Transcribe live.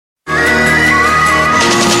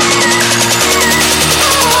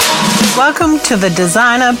Welcome to the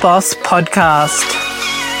Designer Boss Podcast.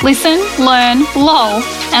 Listen, learn, lol,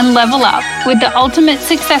 and level up with the ultimate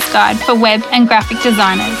success guide for web and graphic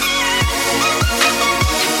designers.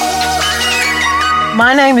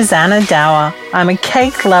 My name is Anna Dower. I'm a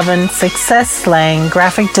cake-loving, success-slaying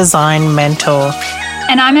graphic design mentor.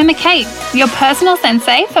 And I'm Emma Kate, your personal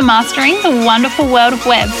sensei for mastering the wonderful world of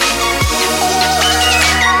web.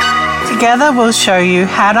 Together, we'll show you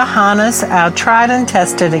how to harness our tried and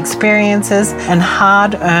tested experiences and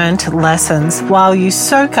hard-earned lessons while you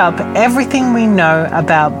soak up everything we know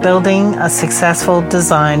about building a successful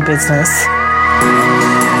design business.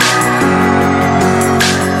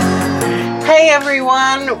 Hey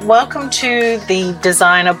everyone, welcome to the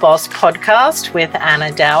Designer Boss Podcast with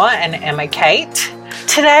Anna Dower and Emma Kate.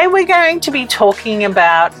 Today we're going to be talking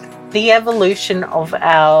about the evolution of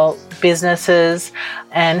our businesses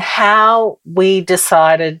and how we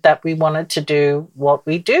decided that we wanted to do what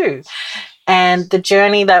we do and the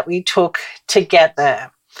journey that we took to get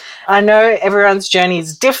there. I know everyone's journey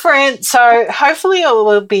is different, so hopefully it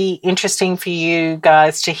will be interesting for you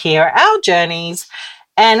guys to hear our journeys,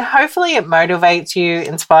 and hopefully it motivates you,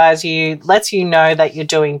 inspires you, lets you know that you're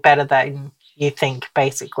doing better than you think,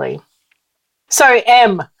 basically. So,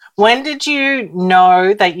 Em, when did you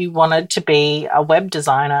know that you wanted to be a web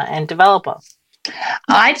designer and developer?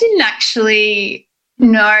 I didn't actually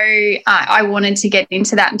know I wanted to get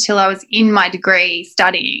into that until I was in my degree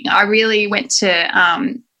studying. I really went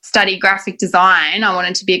to study graphic design. I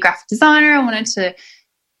wanted to be a graphic designer. I wanted to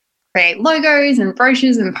create logos and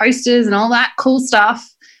brochures and posters and all that cool stuff.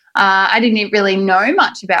 I didn't really know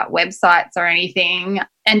much about websites or anything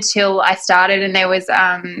until I started, and there was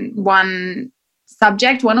one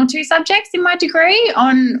or two subjects in my degree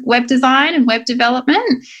on web design and web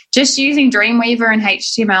development, just using Dreamweaver and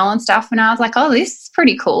HTML and stuff. And I was like, oh, this is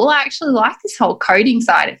pretty cool. I actually like this whole coding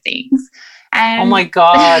side of things. And oh my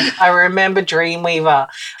God, I remember Dreamweaver.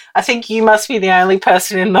 I think you must be the only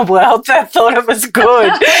person in the world that thought it was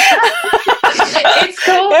good. It's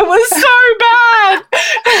cool. It was so bad.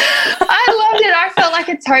 I loved it. I felt like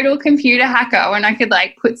a total computer hacker when I could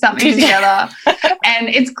put something together. And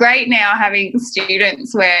it's great now having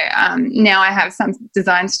students where now I have some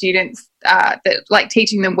design students that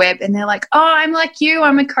teaching them web, and they're like, oh, I'm like you.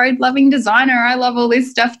 I'm a code loving designer. I love all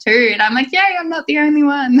this stuff too. And I'm like, yay, I'm not the only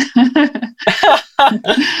one.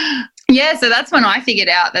 Yeah, so that's when I figured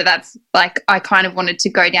out that's I kind of wanted to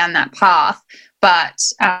go down that path. But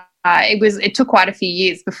it took quite a few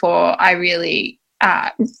years before I really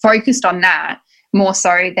focused on that more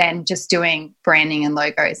so than just doing branding and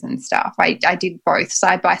logos and stuff. I did both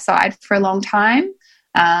side by side for a long time,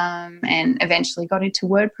 and eventually got into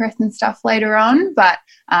WordPress and stuff later on. But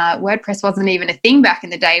WordPress wasn't even a thing back in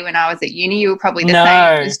the day when I was at uni. You were probably the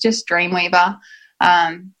same. It was just Dreamweaver.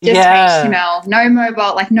 Just HTML, no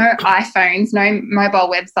mobile, no iPhones, no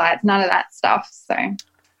mobile websites, none of that stuff. So,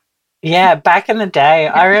 yeah, back in the day,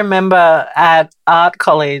 I remember at art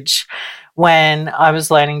college when I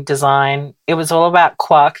was learning design, it was all about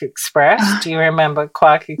Quark Express. Do you remember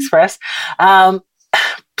Quark Express? A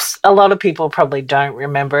lot of people probably don't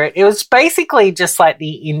remember it. It was basically just like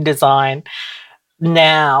the InDesign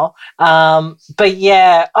now. But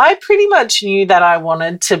yeah, I pretty much knew that I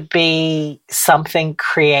wanted to be something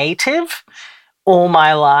creative all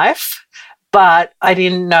my life, but I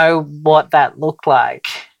didn't know what that looked like.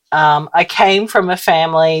 I came from a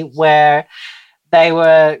family where they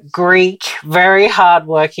were Greek, very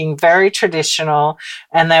hardworking, very traditional,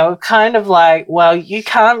 and they were kind of like, well, you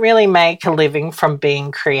can't really make a living from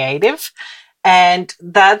being creative. And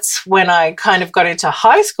that's when I kind of got into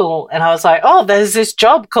high school, and I was like, oh, there's this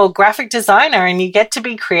job called graphic designer and you get to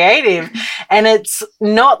be creative, and it's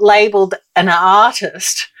not labeled an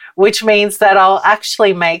artist, which means that I'll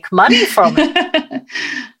actually make money from it,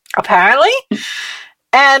 apparently.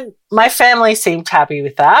 And my family seemed happy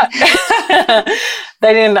with that.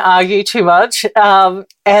 They didn't argue too much. And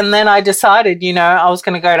then I decided, I was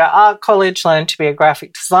going to go to art college, learn to be a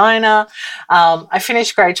graphic designer. I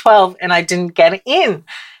finished grade 12 and I didn't get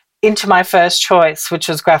into my first choice, which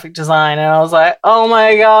was graphic design. And I was like, oh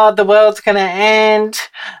my God, the world's going to end.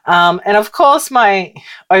 And of course, my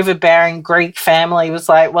overbearing Greek family was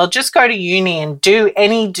like, well, just go to uni and do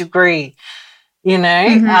any degree,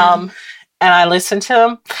 Mm-hmm. And I listened to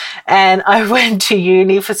them, and I went to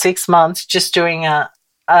uni for 6 months just doing an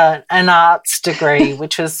arts degree,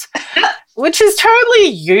 which is totally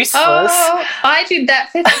useless. Oh, I did that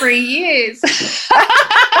for 3 years.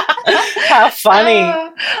 How funny.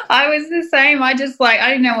 I was the same. I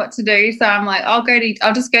didn't know what to do, so I'm like,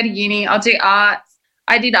 I'll just go to uni. I'll do arts.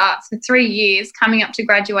 I did arts for 3 years. Coming up to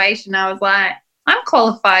graduation, I was like, I'm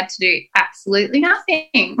qualified to do absolutely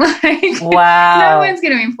nothing. Like, Wow. no one's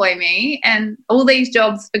going to employ me. And all these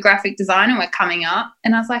jobs for graphic designer were coming up.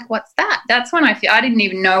 And I was like, what's that? That's when I didn't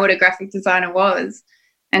even know what a graphic designer was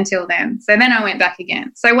until then. So then I went back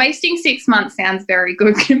again. So wasting 6 months sounds very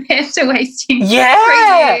good compared to wasting 3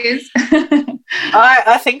 years.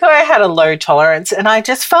 I think I had a low tolerance, and I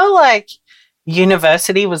just felt like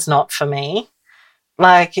university was not for me.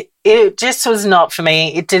 Like, it just was not for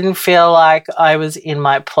me. It didn't feel like I was in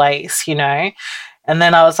my place, you know. And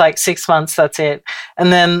then I was like, 6 months, that's it.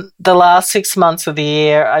 And then the last 6 months of the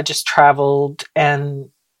year, I just traveled and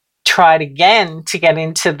tried again to get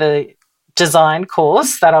into the design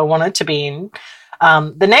course that I wanted to be in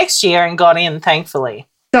the next year, and got in, thankfully.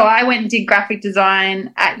 So I went and did graphic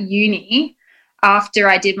design at uni after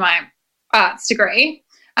I did my arts degree.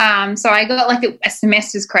 So I got like a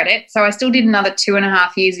semester's credit. So I still did another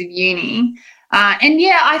 2.5 years of uni. And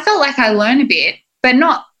yeah, I felt like I learned a bit, but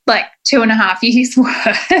not like 2.5 years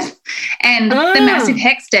worth. And the massive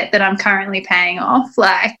HECS debt that I'm currently paying off,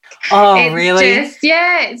 like, really?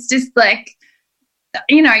 It's just like,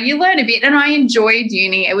 you know, you learn a bit. And I enjoyed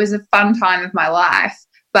uni. It was a fun time of my life.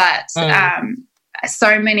 But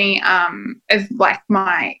so many of like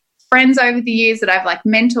my friends over the years that I've like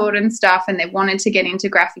mentored and stuff, and they wanted to get into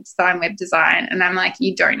graphic design, web design, and I'm like,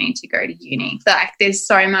 you don't need to go to uni. Like, there's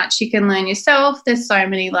so much you can learn yourself. There's so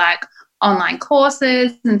many like online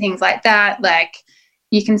courses and things like that. Like,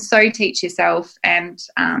 you can so teach yourself. And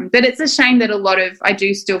but it's a shame that I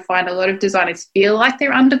do still find a lot of designers feel like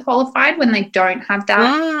they're underqualified when they don't have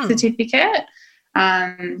that certificate.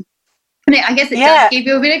 I guess it does give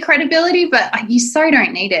you a bit of credibility, but you so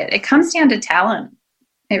don't need it. It comes down to talent.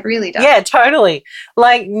 It really does. Yeah, totally.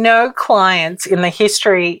 Like, no clients in the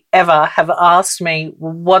history ever have asked me,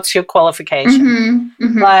 what's your qualification?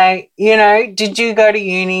 Like, you know, did you go to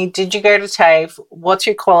uni? Did you go to TAFE? What's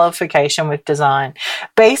your qualification with design?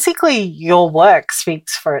 Basically, your work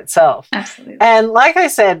speaks for itself. Absolutely. And like I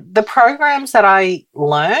said, the programs that I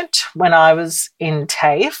learnt when I was in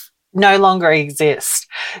TAFE no longer exist.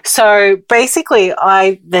 So basically,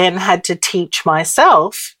 I then had to teach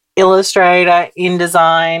myself Illustrator,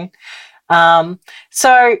 InDesign.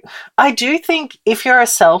 So I do think if you're a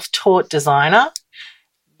self-taught designer,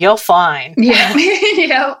 you're fine. Yeah.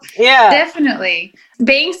 Yeah, definitely.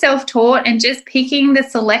 Being self-taught and just picking the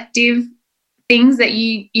selective things that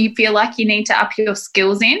you feel like you need to up your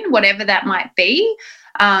skills in, whatever that might be.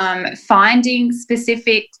 Finding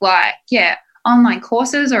specific, like, online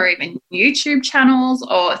courses or even YouTube channels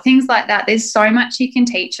or things like that. There's so much you can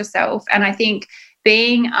teach yourself. And I think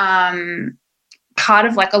being part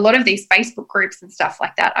of like a lot of these Facebook groups and stuff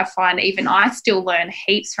like that, I find even I still learn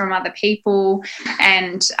heaps from other people,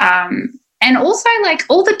 and also like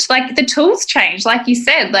all the tools change, like you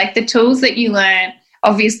said, like the tools that you learn.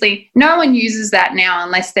 Obviously, no one uses that now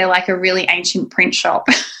unless they're like a really ancient print shop.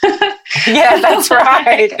 Yeah, that's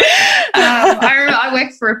right. I remember I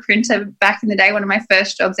worked for a printer back in the day, one of my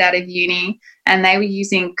first jobs out of uni, and they were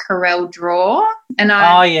using Corel Draw. And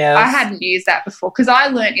I hadn't used that before because I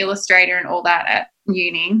learned Illustrator and all that at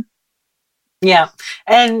uni. Yeah,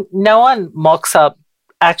 and no one mocks up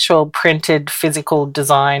actual printed physical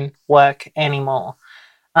design work anymore.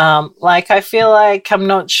 Like, I feel like I'm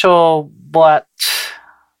not sure what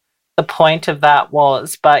the point of that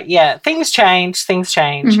was, but yeah, things change.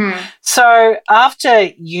 So after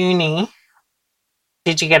uni,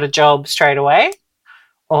 did you get a job straight away?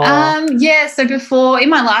 Or? So before, in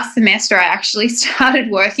my last semester, I actually started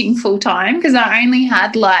working full time because I only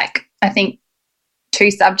had like, I think 2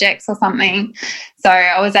 subjects or something. So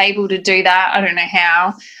I was able to do that. I don't know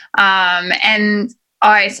how. And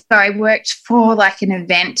I worked for like an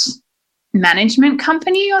event management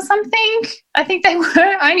company or something. I think they were.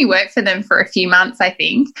 I only worked for them for a few months, I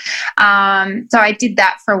think. So I did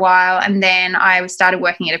that for a while, and then I started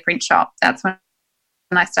working at a print shop. That's when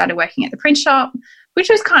I started working at the print shop, which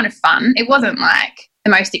was kind of fun. It wasn't like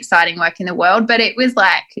the most exciting work in the world, but it was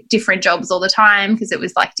like different jobs all the time because it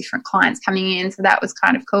was like different clients coming in. So that was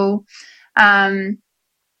kind of cool.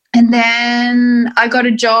 And then I got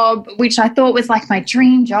a job, which I thought was like my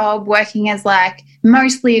dream job, working as like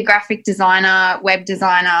mostly a graphic designer, web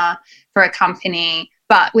designer for a company,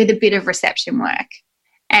 but with a bit of reception work.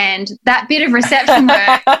 And that bit of reception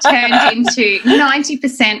work turned into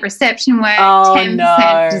 90% reception work,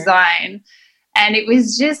 10% design. And it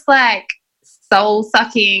was just like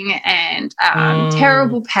soul-sucking and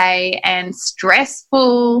terrible pay and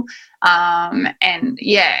stressful.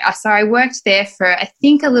 So I worked there for I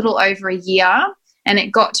think a little over a year, and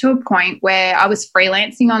it got to a point where I was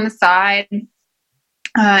freelancing on the side,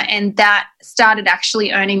 And that started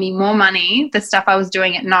actually earning me more money, the stuff I was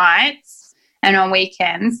doing at nights and on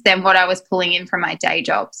weekends, than what I was pulling in from my day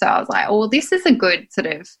job. So I was like, oh, this is a good sort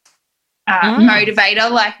of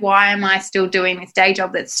motivator. Like, why am I still doing this day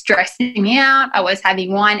job that's stressing me out? I was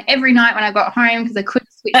having wine every night when I got home because I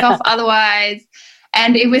couldn't switch off otherwise.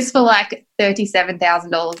 And it was for like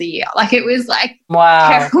 $37,000 a year. Like, it was like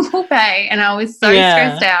terrible pay, and I was so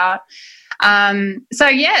stressed out. So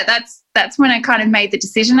yeah, that's when I kind of made the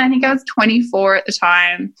decision. I think I was 24 at the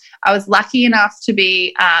time. I was lucky enough to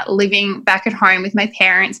be living back at home with my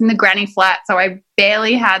parents in the granny flat, so I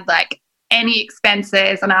barely had like any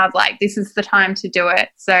expenses, and I was like, this is the time to do it.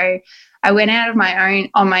 So I went out on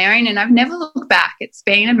my own, and I've never looked back. It's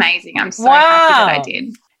been amazing. I'm so happy that I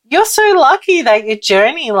did. You're so lucky that your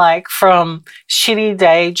journey, like, from shitty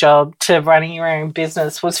day job to running your own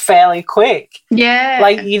business was fairly quick. Yeah.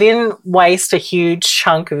 Like, you didn't waste a huge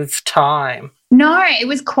chunk of time. No, it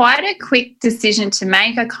was quite a quick decision to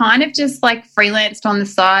make. I kind of just like freelanced on the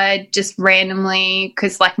side just randomly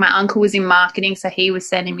because like my uncle was in marketing, so he was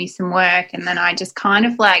sending me some work, and then I just kind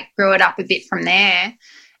of like grew it up a bit from there.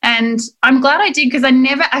 And I'm glad I did, because I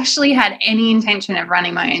never actually had any intention of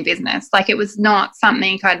running my own business. Like, it was not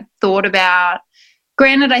something I'd thought about.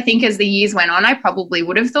 Granted, I think as the years went on, I probably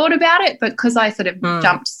would have thought about it, but because I sort of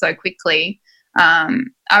jumped so quickly,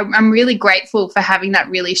 I'm really grateful for having that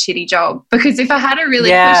really shitty job, because if I had a really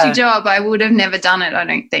cushy job, I would have never done it, I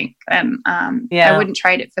don't think. And I wouldn't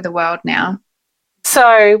trade it for the world now.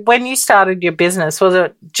 So when you started your business, was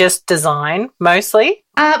it just design mostly?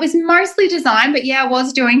 It was mostly design, but yeah, I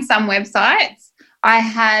was doing some websites. I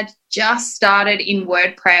had just started in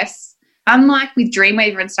WordPress. Unlike with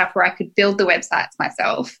Dreamweaver and stuff where I could build the websites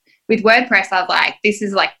myself, with WordPress, I was like, this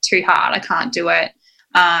is like too hard. I can't do it.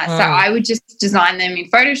 So I would just design them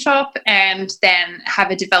in Photoshop and then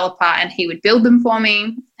have a developer and he would build them for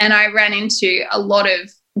me. And I ran into a lot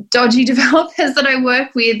of dodgy developers that I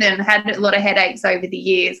work with and had a lot of headaches over the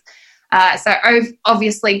years. So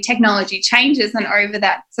obviously technology changes, and over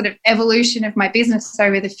that sort of evolution of my business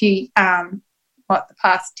over the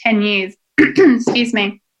past 10 years, excuse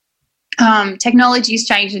me, technology's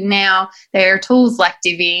changed, and now there are tools like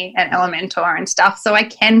Divi and Elementor and stuff, so I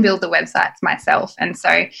can build the websites myself. And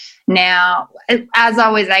so now, as I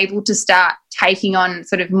was able to start taking on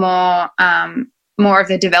sort of more of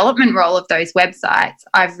the development role of those websites,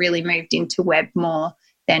 I've really moved into web more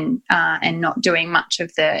than and not doing much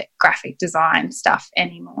of the graphic design stuff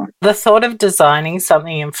anymore. The thought of designing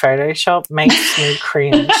something in Photoshop makes me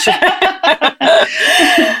cringe.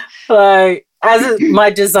 Like, as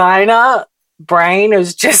my designer brain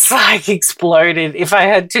has just like exploded if I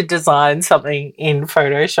had to design something in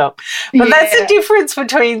Photoshop. But that's the difference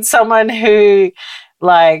between someone who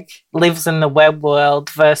like lives in the web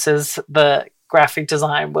world versus the graphic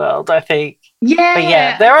design world, I think. Yeah. But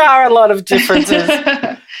yeah, there are a lot of differences.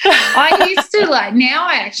 I used to now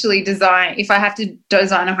I actually design, if I have to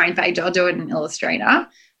design a homepage, I'll do it in Illustrator.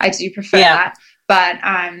 I do prefer that. But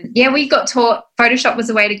we got taught Photoshop was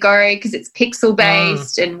the way to go because it's pixel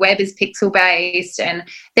based and web is pixel based, and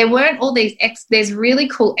there weren't all these there's really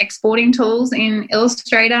cool exporting tools in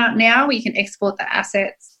Illustrator now where you can export the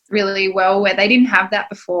assets really well, where they didn't have that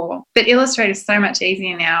before. But Illustrator is so much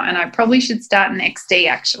easier now, and I probably should start in XD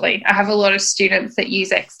actually. I have a lot of students that use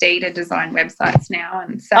XD to design websites now,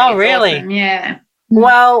 and so oh really? Awesome. Yeah.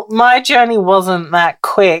 Well, my journey wasn't that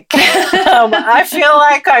quick. I feel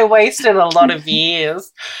like I wasted a lot of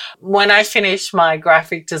years. When I finished my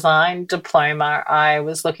graphic design diploma, I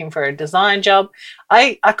was looking for a design job.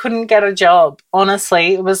 I couldn't get a job.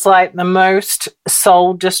 Honestly, it was like the most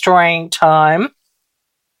soul-destroying time.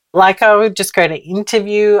 Like, I would just go to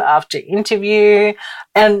interview after interview.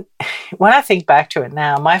 And when I think back to it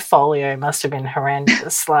now, my folio must have been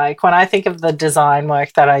horrendous. Like, when I think of the design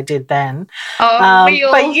work that I did then. Oh, we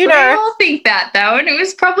all think that, though. And it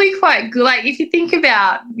was probably quite good. Like, if you think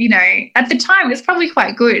about, at the time, it was probably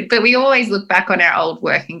quite good. But we always look back on our old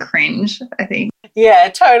work and cringe, I think. Yeah,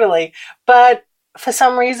 totally. But for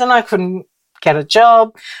some reason, I couldn't get a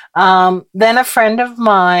job. Then a friend of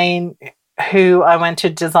mine who I went to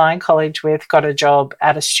design college with got a job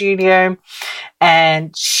at a studio,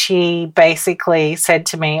 and she basically said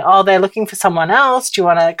to me, oh, they're looking for someone else. Do you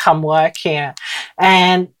want to come work here?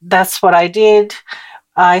 And that's what I did.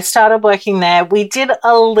 I started working there. We did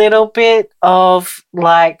a little bit of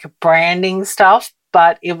like branding stuff,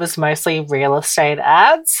 but it was mostly real estate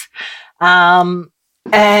ads.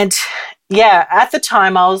 And yeah, at the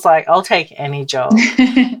time I was like, I'll take any job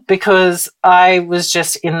because I was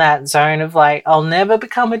just in that zone of like, I'll never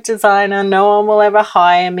become a designer. No one will ever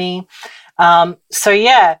hire me. So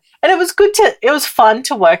yeah, And it was fun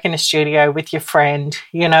to work in a studio with your friend,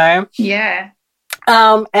 you know? Yeah.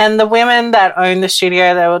 And the women that owned the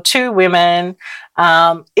studio, there were two women.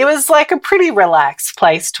 It was like a pretty relaxed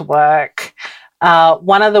place to work.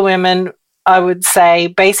 One of the women, I would say,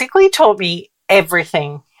 basically taught me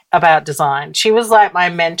everything about design. She was like my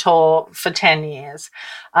mentor for 10 years.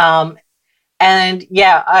 And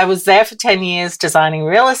yeah, I was there for 10 years designing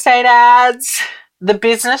real estate ads. The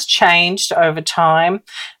business changed over time.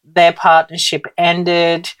 Their partnership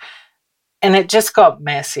ended and it just got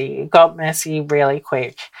messy. It got messy really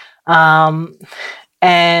quick.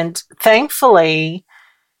 And thankfully,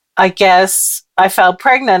 I guess I fell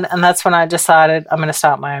pregnant, and that's when I decided I'm going to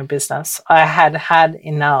start my own business. I had had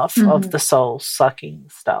enough of the soul-sucking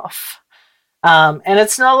stuff. And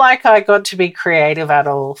it's not like I got to be creative at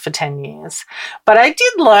all for 10 years. But I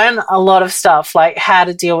did learn a lot of stuff, like how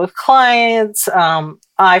to deal with clients,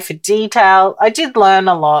 eye for detail. I did learn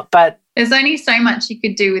a lot, but there's only so much you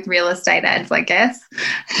could do with real estate ads, I guess.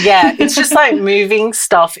 Yeah, it's just like moving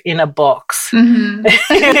stuff in a box, you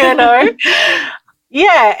know?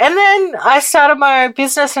 Yeah, and then I started my own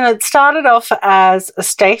business, and it started off as a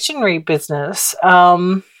stationery business,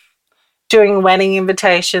 doing wedding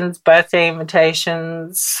invitations, birthday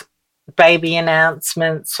invitations, baby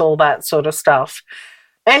announcements, all that sort of stuff.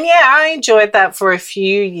 And yeah, I enjoyed that for a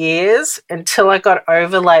few years until I got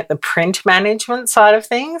over like the print management side of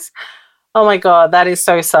things. Oh my God, that is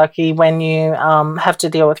so sucky when you have to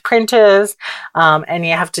deal with printers and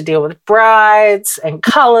you have to deal with brides and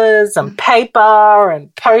colours and paper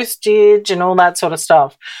and postage and all that sort of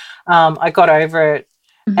stuff. I got over it.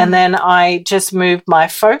 And then I just moved my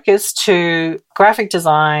focus to graphic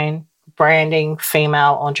design, branding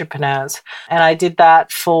female entrepreneurs. And I did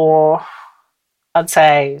that for, I'd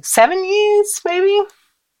say, 7 years maybe.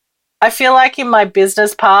 I feel like in my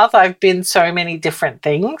business path, I've been so many different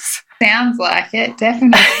things. Sounds like it,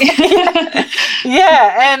 definitely.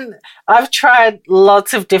 Yeah, and I've tried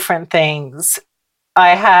lots of different things.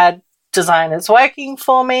 I had designers working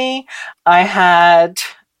for me. I had,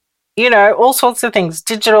 you know, all sorts of things.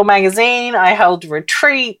 Digital magazine, I held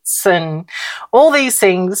retreats and all these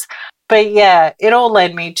things. But yeah, it all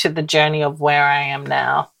led me to the journey of where I am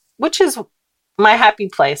now, which is my happy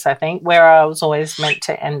place, I think, where I was always meant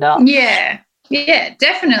to end up. Yeah,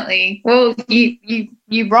 definitely. Well,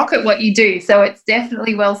 you rock at what you do, so it's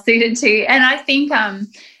definitely well suited to. And I think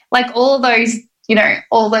like all those, you know,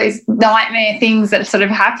 all those nightmare things that sort of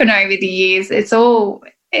happen over the years, it's all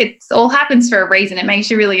happens for a reason. It makes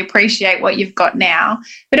you really appreciate what you've got now,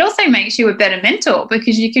 but also makes you a better mentor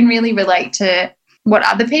because you can really relate to what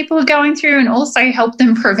other people are going through and also help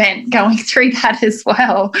them prevent going through that as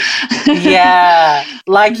well. Yeah.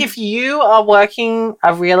 Like if you are working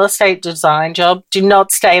a real estate design job, do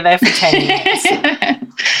not stay there for 10 years.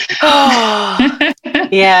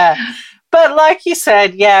 Yeah. But like you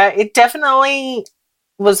said, yeah, it definitely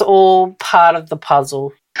was all part of the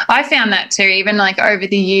puzzle. I found that too, even like over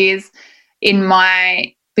the years in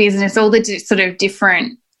my business, all the sort of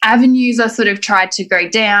different avenues I sort of tried to go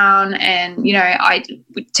down. And, you know,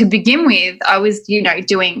 to begin with, I was, you know,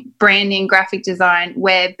 doing branding, graphic design,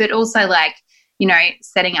 web, but also like, you know,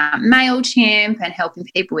 setting up MailChimp and helping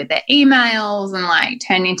people with their emails and like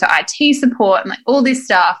turning into IT support and like all this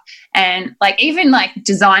stuff. And like even like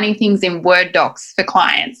designing things in Word docs for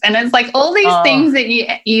clients. And it's like all these things that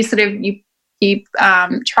you sort of, you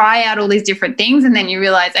try out all these different things and then you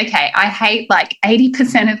realize, okay, I hate like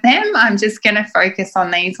 80% of them. I'm just going to focus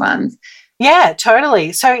on these ones. Yeah,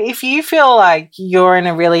 totally. So if you feel like you're in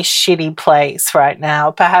a really shitty place right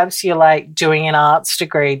now, perhaps you're like doing an arts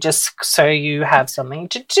degree just so you have something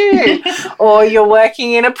to do, or you're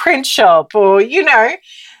working in a print shop, or, you know,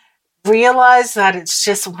 realize that it's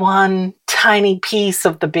just one tiny piece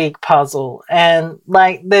of the big puzzle. And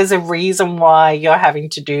like there's a reason why you're having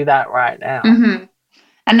to do that right now.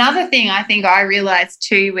 Another thing I think I realized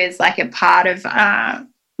too was like a part of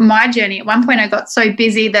my journey. At one point I got so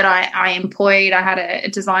busy that I had a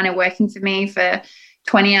designer working for me for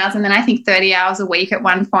 20 hours and then I think 30 hours a week at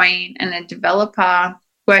one point, and a developer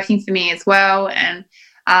working for me as well. And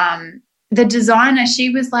the designer, she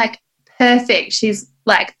was like perfect. She's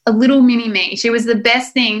like a little mini me. She was the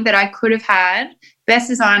best thing that I could have had. Best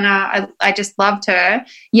designer. I just loved her.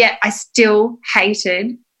 Yet I still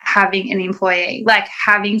hated having an employee, like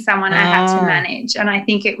having someone I had to manage. And I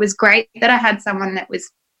think it was great that I had someone that was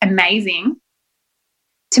amazing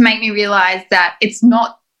to make me realize that it's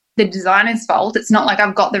not the designer's fault. It's not like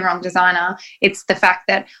I've got the wrong designer. It's the fact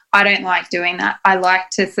that I don't like doing that. I like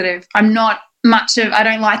to I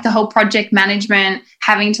don't like the whole project management,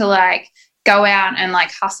 having to like, go out and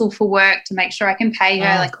like hustle for work to make sure I can pay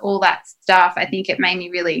her, like all that stuff. I think it made me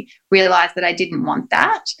really realize that I didn't want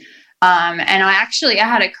that. And I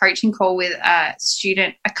had a coaching call with a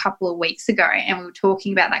student a couple of weeks ago, and we were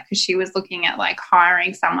talking about that because she was looking at like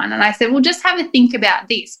hiring someone. And I said, well, just have a think about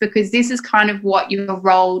this, because this is kind of what your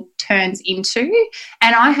role turns into.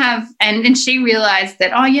 And and she realized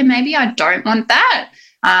that, oh yeah, maybe I don't want that.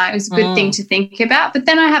 It was a good thing to think about. But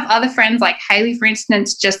then I have other friends, like Haley, for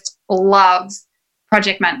instance, just loves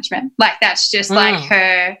project management. Like that's just like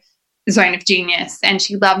her zone of genius, and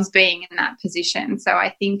she loves being in that position. So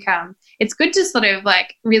I think it's good to sort of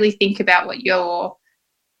like really think about what your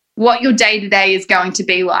day-to-day is going to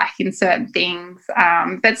be like in certain things.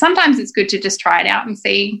 But sometimes it's good to just try it out and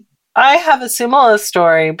see. I have a similar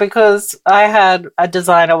story because I had a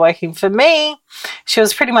designer working for me. She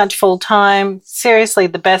was pretty much full-time, seriously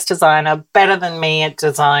the best designer, better than me at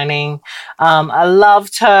designing. I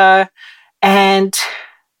loved her, and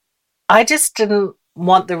I just didn't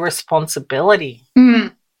want the responsibility.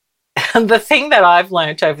 And the thing that I've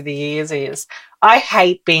learned over the years is I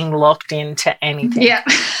hate being locked into anything. Yeah.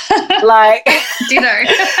 Like,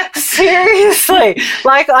 ditto. Seriously.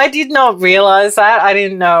 Like, I did not realize that. I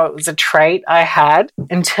didn't know it was a trait I had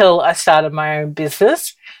until I started my own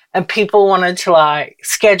business, and people wanted to like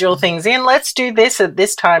schedule things in. Let's do this at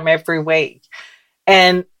this time every week.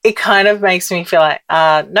 And it kind of makes me feel like,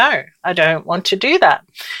 no, I don't want to do that.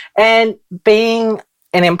 And being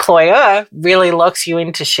an employer really locks you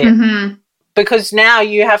into shit. Because now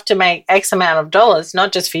you have to make X amount of dollars,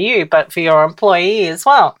 not just for you, but for your employee as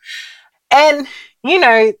well. And,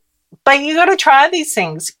 but you got to try these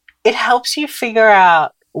things. It helps you figure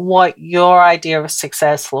out what your idea of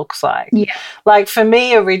success looks like. Yeah. Like for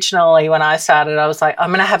me originally when I started, I was like, I'm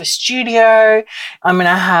going to have a studio. I'm going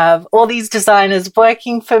to have all these designers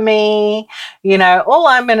working for me. All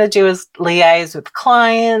I'm going to do is liaise with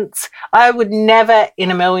clients. I would never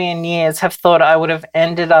in a million years have thought I would have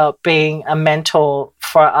ended up being a mentor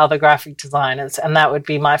for other graphic designers, and that would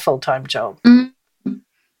be my full-time job.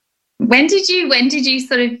 When did you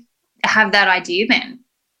sort of have that idea then?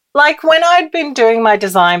 Like when I'd been doing my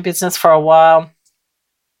design business for a while,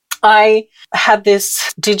 I had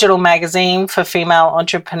this digital magazine for female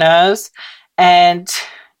entrepreneurs, and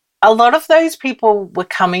a lot of those people were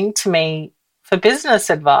coming to me for business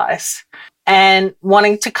advice and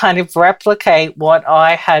wanting to kind of replicate what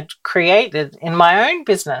I had created in my own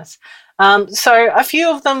business. So a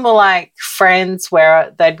few of them were like friends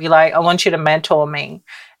where they'd be like, I want you to mentor me.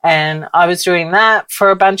 And I was doing that for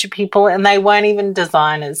a bunch of people, and they weren't even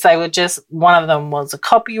designers. They were just, one of them was a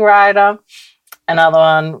copywriter. Another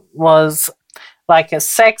one was like a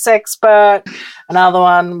sex expert. Another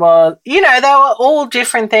one was, they were all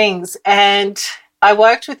different things. And I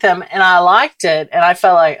worked with them and I liked it. And I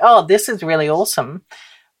felt like, oh, this is really awesome.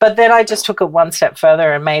 But then I just took it one step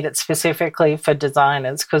further and made it specifically for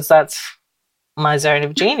designers, because that's my zone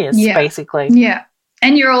of genius, basically. Yeah.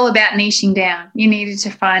 And you're all about niching down. You needed to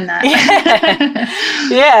find that. Yeah.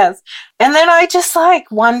 Yes. And then I just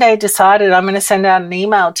one day decided I'm going to send out an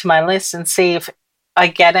email to my list and see if I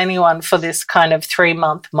get anyone for this kind of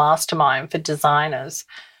 3-month mastermind for designers.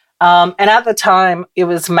 And at the time, it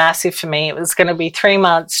was massive for me. It was going to be 3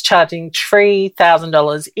 months charging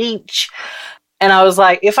 $3,000 each. And I was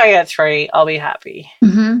like, if I get 3, I'll be happy.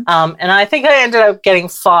 And I think I ended up getting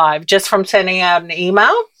 5 just from sending out an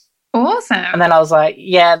email. Awesome. And then I was like,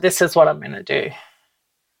 yeah, this is what I'm going to do.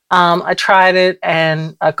 I tried it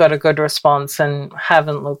and I got a good response and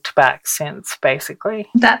haven't looked back since, basically.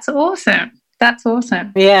 That's awesome.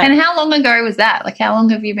 Yeah. And how long ago was that? Like, how long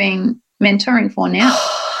have you been mentoring for now?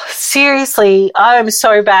 Seriously, I'm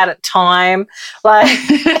so bad at time. Like,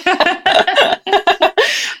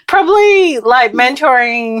 probably like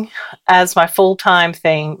mentoring as my full-time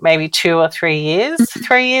thing, maybe 2 or 3 years,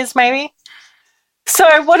 3 years maybe.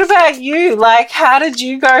 So what about you? Like, how did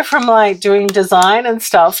you go from like doing design and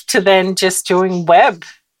stuff to then just doing web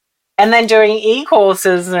and then doing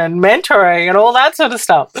e-courses and mentoring and all that sort of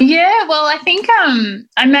stuff? Yeah, well, I think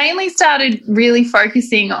I mainly started really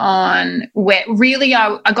focusing on where really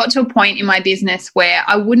I got to a point in my business where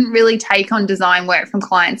I wouldn't really take on design work from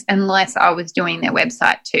clients unless I was doing their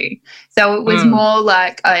website too. So it was more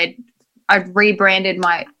like I'd rebranded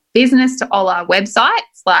my business to all our websites.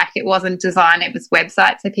 Like, it wasn't design, it was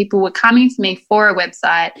website. So people were coming to me for a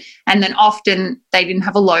website, and then often they didn't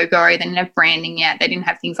have a logo, they didn't have branding yet, they didn't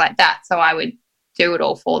have things like that. So I would do it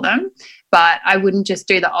all for them, but I wouldn't just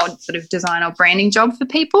do the odd sort of design or branding job for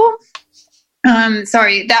people. So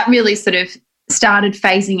that really sort of started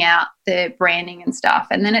phasing out the branding and stuff.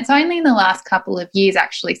 And then it's only in the last couple of years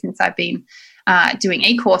actually since I've been doing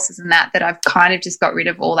e-courses and that I've kind of just got rid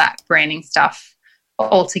of all that branding stuff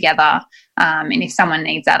altogether. And if someone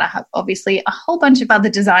needs that, I have obviously a whole bunch of other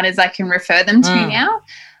designers I can refer them to now.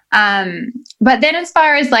 But then as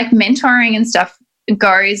far as like mentoring and stuff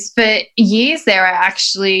goes, for years there, I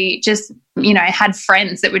actually just, had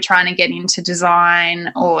friends that were trying to get into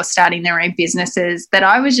design or starting their own businesses that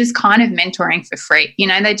I was just kind of mentoring for free.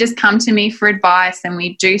 They just come to me for advice, and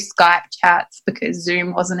we'd do Skype chats because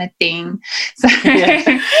Zoom wasn't a thing. So,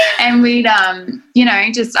 and we'd,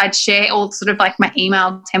 I'd share all sort of like my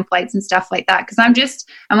email templates and stuff like that. Cause I'm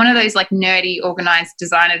one of those like nerdy organized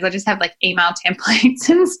designers. I just have like email templates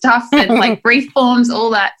and stuff and like brief forms, all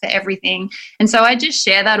that for everything. And so I just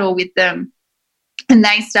share that all with them. And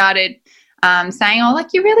they started saying, oh, like,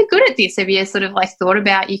 you're really good at this. Have you sort of like thought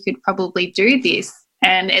about you could probably do this?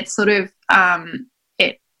 And it sort of,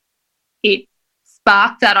 it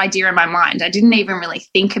sparked that idea in my mind. I didn't even really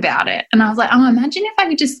think about it. And I was like, oh, imagine if I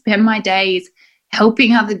could just spend my days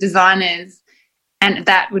helping other designers and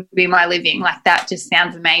that would be my living. Like, that just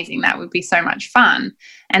sounds amazing. That would be so much fun.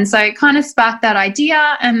 And so it kind of sparked that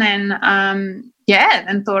idea. And then,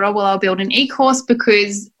 then thought, oh, well, I'll build an e-course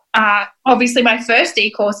because obviously my first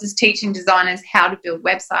e-course is teaching designers how to build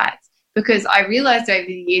websites, because I realized over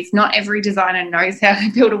the years not every designer knows how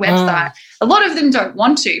to build a website. A lot of them don't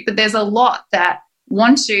want to, but there's a lot that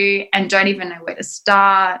want to and don't even know where to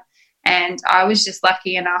start. And I was just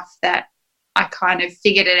lucky enough that I kind of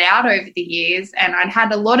figured it out over the years, and I'd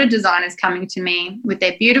had a lot of designers coming to me with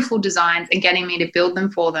their beautiful designs and getting me to build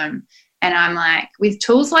them for them. And I'm like, with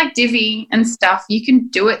tools like Divi and stuff, you can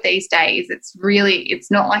do it these days.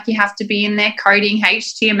 It's not like you have to be in there coding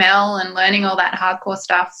HTML and learning all that hardcore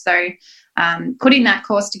stuff. So putting that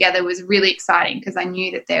course together was really exciting because I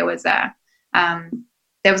knew that there was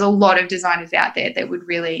a lot of designers out there that would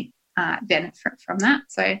really benefit from that.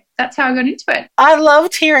 So that's how I got into it. I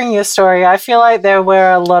loved hearing your story. I feel like there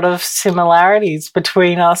were a lot of similarities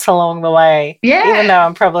between us along the way. Yeah. Even though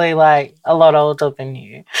I'm probably like a lot older than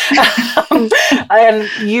you. And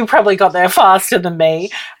you probably got there faster than me.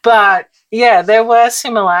 But yeah, there were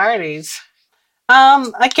similarities.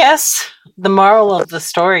 I guess the moral of the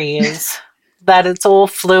story is that it's all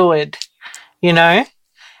fluid, and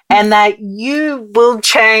that you will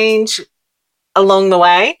change along the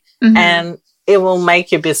way. Mm-hmm. And it will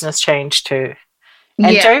make your business change too.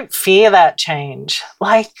 And don't fear that change.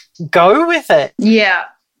 Like, go with it. Yeah.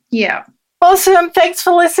 Yeah. Awesome. Thanks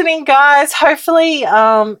for listening, guys. Hopefully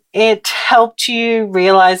it helped you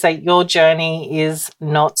realize that your journey is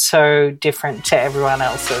not so different to everyone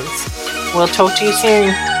else's. We'll talk to you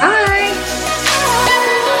soon. Bye.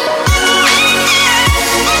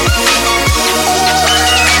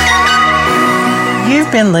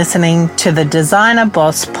 You've been listening to the Designer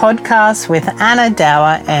Boss podcast with Anna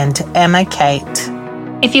Dower and Emma Kate.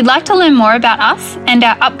 If you'd like to learn more about us and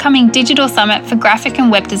our upcoming digital summit for graphic and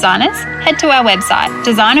web designers, head to our website,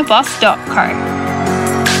 designerboss.co.